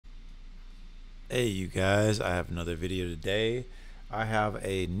Hey you guys, I have another video today. I have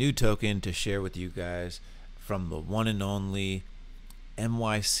a new token to share with you guys from the one and only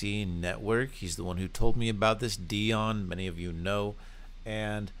NYC network. He's the one who told me about this, Dion, many of you know,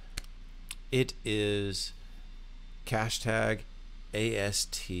 and it is hashtag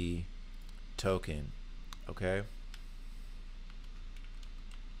AST token. Okay.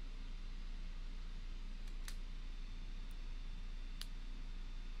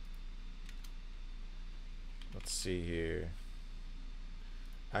 Let's see here.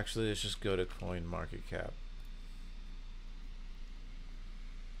 Actually, let's just go to CoinMarketCap.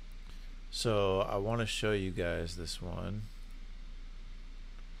 So I want to show you guys this one.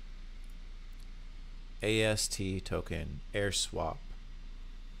 AST token, AirSwap.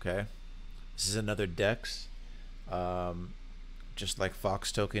 Okay. This is another DEX, just like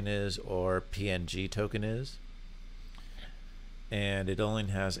Fox token is or PNG token is. And it only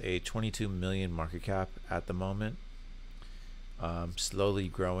has a 22 million market cap at the moment, slowly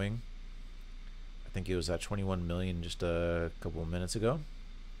growing. I think it was at 21 million just a couple of minutes ago,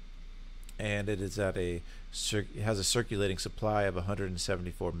 and it is at it has a circulating supply of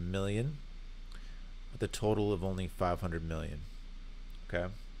 174 million with a total of only 500 million. Okay,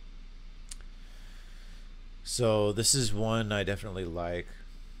 so this is one I definitely like.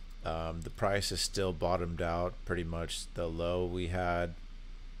 The price is still bottomed out pretty much. The low we had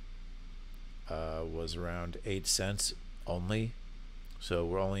was around 8 cents only, so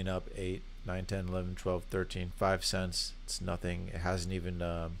we're only up 8, 9, 10, 11, 12, 13, 5 cents. It's nothing. It hasn't even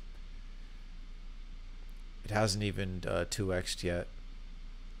 2x'd yet.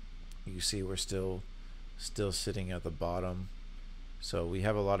 You see we're still sitting at the bottom, so we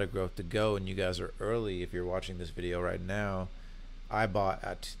have a lot of growth to go, and you guys are early. If you're watching this video right now, I bought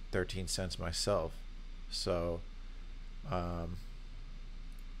at 13 cents myself. So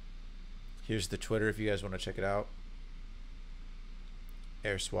here's the Twitter if you guys want to check it out.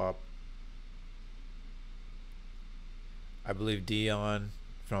 AirSwap. I believe Dion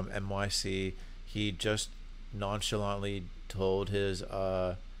from NYC, he just nonchalantly told his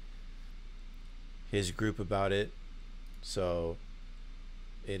group about it. So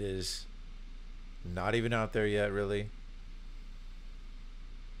it is not even out there yet, really.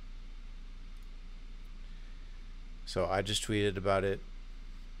 So I just tweeted about it.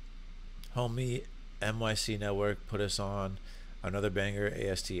 Homie NYC network put us on another banger.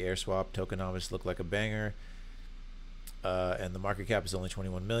 AST AirSwap tokenomics look like a banger, and the market cap is only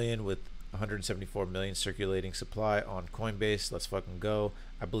 21 million with 174 million circulating supply on Coinbase. Let's fucking go.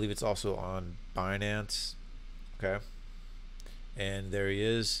 I believe it's also on Binance. Okay, and there he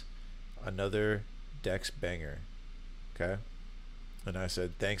is, another DEX banger. Okay, and I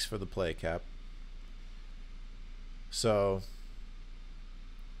said thanks for the play, Cap. So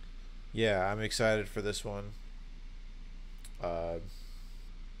yeah, I'm excited for this one.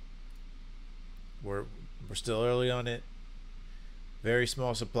 We're still early on it. Very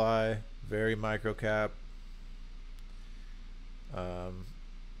small supply, very micro cap. A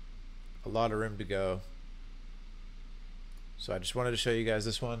lot of room to go. So I just wanted to show you guys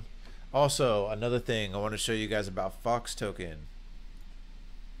this one. Also, another thing I want to show you guys about Fox token.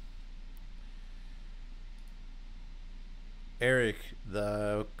 Eric,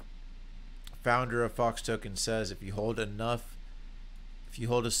 the founder of Fox token, says if you hold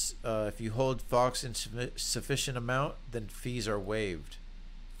Fox in sufficient amount, then fees are waived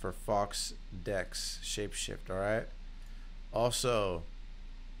for Fox DEX ShapeShift. All right. Also,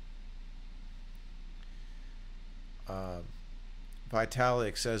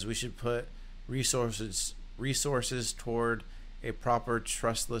 Vitalik says we should put resources toward a proper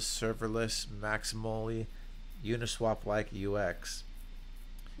trustless, serverless, maximally Uniswap-like UX.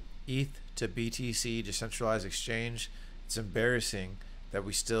 ETH to BTC decentralized exchange. It's embarrassing that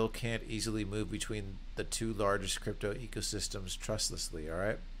we still can't easily move between the two largest crypto ecosystems trustlessly. All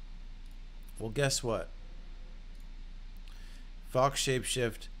right. Well, guess what? Fox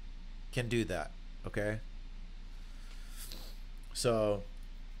ShapeShift can do that. Okay. So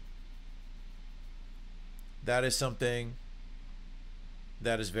that is something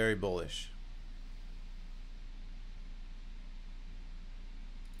that is very bullish.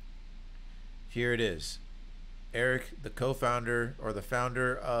 Here it is. Eric, the co-founder or the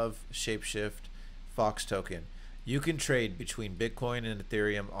founder of ShapeShift Fox token. You can trade between Bitcoin and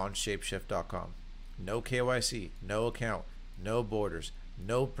Ethereum on shapeshift.com. No KYC, no account, no borders,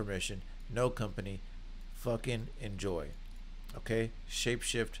 no permission, no company. Fucking enjoy. Okay?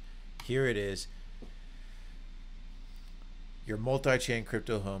 ShapeShift, here it is. Your multi-chain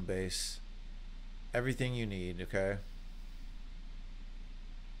crypto home base. Everything you need, okay?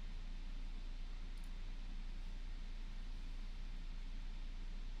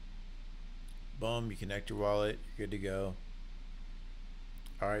 Boom, you connect your wallet, you're good to go.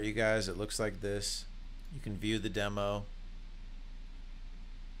 All right, you guys, it looks like this. You can view the demo.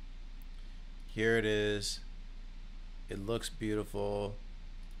 Here it is. It looks beautiful.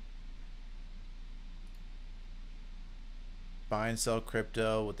 Buy and sell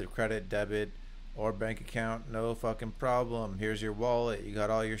crypto with the credit, debit, or bank account, no fucking problem. Here's your wallet. You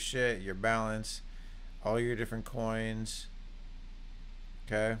got all your shit, your balance, all your different coins.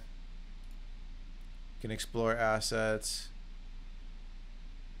 Okay. You can explore assets.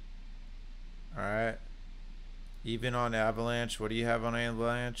 All right. Even on Avalanche, what do you have on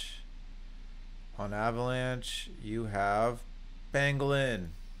Avalanche? On Avalanche, you have Pangolin.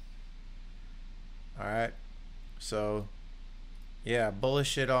 All right. So, yeah,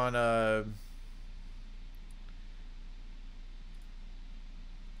 bullish it on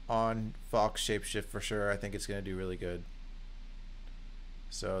Fox ShapeShift for sure. I think it's gonna do really good.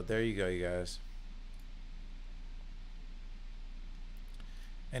 So there you go, you guys.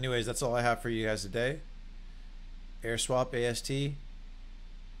 Anyways, that's all I have for you guys today. AirSwap AST.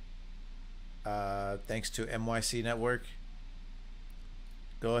 Thanks to MYC Network.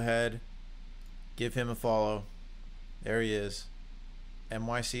 Go ahead, give him a follow. There he is.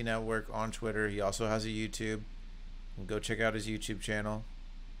 MYC Network on Twitter. He also has a YouTube. Go check out his YouTube channel.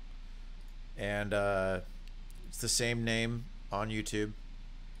 And it's the same name on YouTube.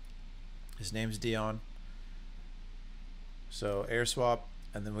 His name's Dion. So AirSwap.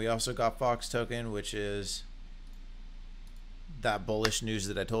 And then we also got Fox Token, which is that bullish news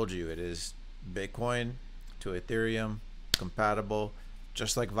that I told you. It is Bitcoin to Ethereum compatible,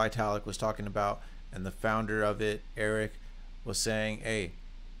 just like Vitalik was talking about. And the founder of it, Eric, was saying, hey,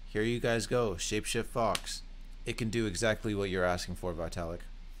 here you guys go, ShapeShift Fox. It can do exactly what you're asking for, Vitalik.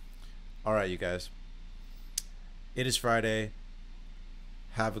 All right, you guys. It is Friday.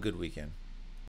 Have a good weekend.